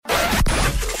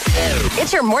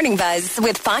It's your Morning Buzz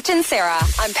with Foch and Sarah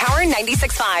on Power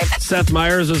 96.5. Seth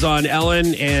Meyers is on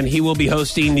Ellen, and he will be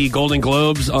hosting the Golden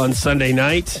Globes on Sunday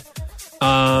night.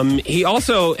 He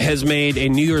also has made a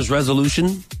New Year's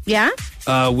resolution. Yeah?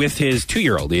 With his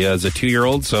 2-year-old. He has a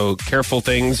 2-year-old, so careful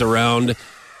things around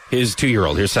his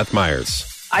 2-year-old. Here's Seth Meyers.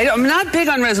 I'm not big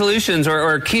on resolutions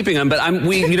or keeping them, but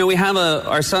we have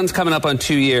our son's coming up on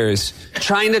 2 years.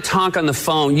 Trying to talk on the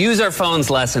phone, use our phones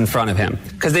less in front of him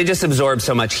because they just absorb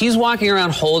so much. He's walking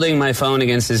around holding my phone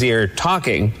against his ear,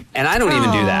 talking, and I don't even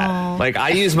do that. Like, I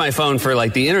use my phone for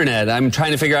the internet. I'm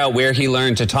trying to figure out where he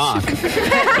learned to talk.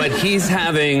 But he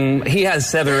has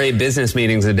 7 or 8 business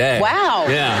meetings a day. Wow.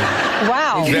 Yeah.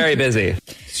 Wow. He's very busy.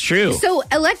 It's true. So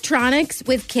electronics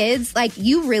with kids,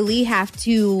 you really have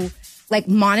to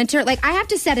monitor. I have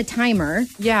to set a timer.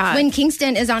 Yeah. When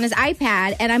Kingston is on his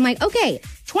iPad, and I'm like, okay,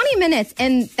 20 minutes,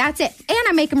 and that's it. And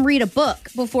I make him read a book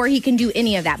before he can do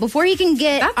any of that. Before he can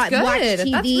get That's good. watch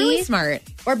TV. That's really smart.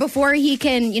 Or before he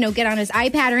can, get on his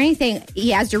iPad or anything,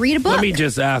 he has to read a book. Let me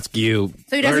just ask you.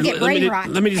 So he doesn't get brain rot.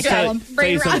 Let me just say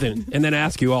Brain rot. something, and then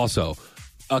ask you also.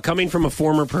 Coming from a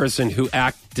former person who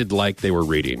acted like they were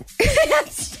reading.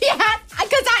 Yeah,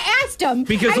 because I asked him.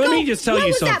 Because let me just tell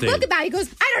you something. What was that book about? He goes,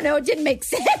 I don't know. It didn't make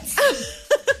sense.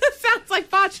 Sounds like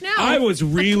Foch now. I was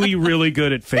really, really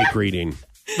good at fake reading.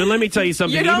 But let me tell you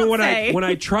something. You don't Even say. when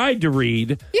I tried to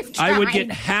read, You've I would tried.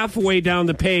 get halfway down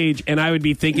the page and I would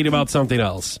be thinking about something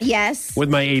else. Yes. With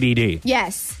my ADD.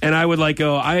 Yes. And I would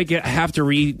have to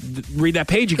read that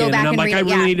page again. back And I'm and like, read I it,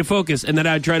 really yeah. need to focus. And then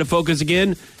I'd try to focus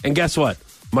again. And guess what?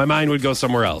 My mind would go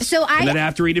somewhere else. So and then I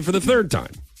have to read it for the third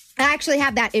time. I actually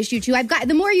have that issue too.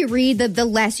 The more you read, the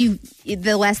less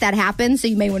that happens. So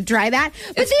you may want to try that.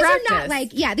 But It's these practice. are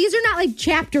not these are not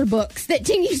chapter books that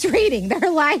Tingy's reading. They're you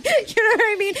know what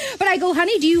I mean? But I go,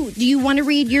 honey, do you want to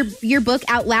read your book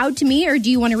out loud to me, or do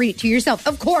you want to read it to yourself?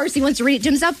 Of course, he wants to read it to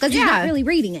himself because he's not really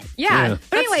reading it. Yeah.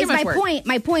 But anyways,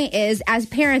 my point is, as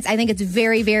parents, I think it's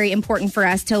very, very important for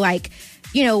us to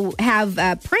have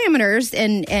parameters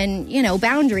and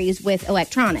boundaries with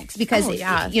electronics because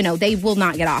they will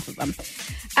not get off of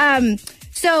them.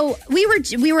 So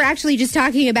we were actually just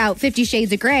talking about 50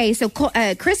 Shades of Grey. So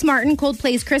Chris Martin,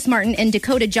 Coldplay's Chris Martin, and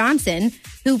Dakota Johnson,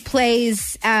 who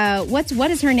plays what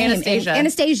is her name?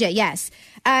 Anastasia. Yes.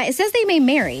 It says they may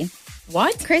marry.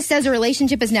 What? Chris says a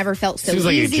relationship has never felt so Seems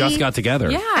like easy. you just got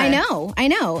together. Yeah. I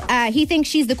know. He thinks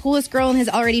she's the coolest girl and has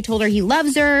already told her he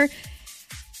loves her.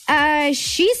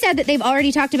 She said that they've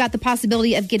already talked about the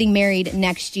possibility of getting married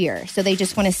next year. So they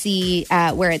just want to see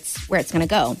where it's going to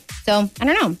go. So I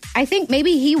don't know. I think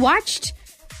maybe he watched,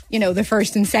 the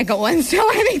first and second one. So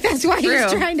I think that's why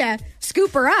he's trying to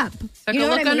scoop her up. Took a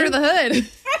look under the hood.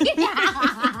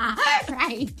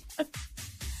 Right.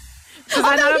 Does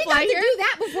that not he apply got to here? do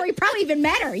that before he probably even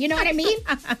met her. You know what I mean?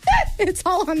 It's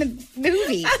all on the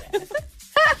movie.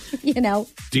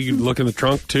 Do you look in the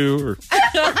trunk too, or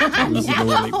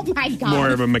Oh my God. more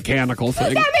of a mechanical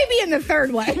thing? That may be in the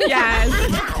third one. Yes.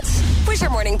 That was your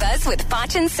Morning Buzz with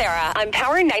Foch and Sarah on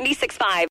Power 96.5.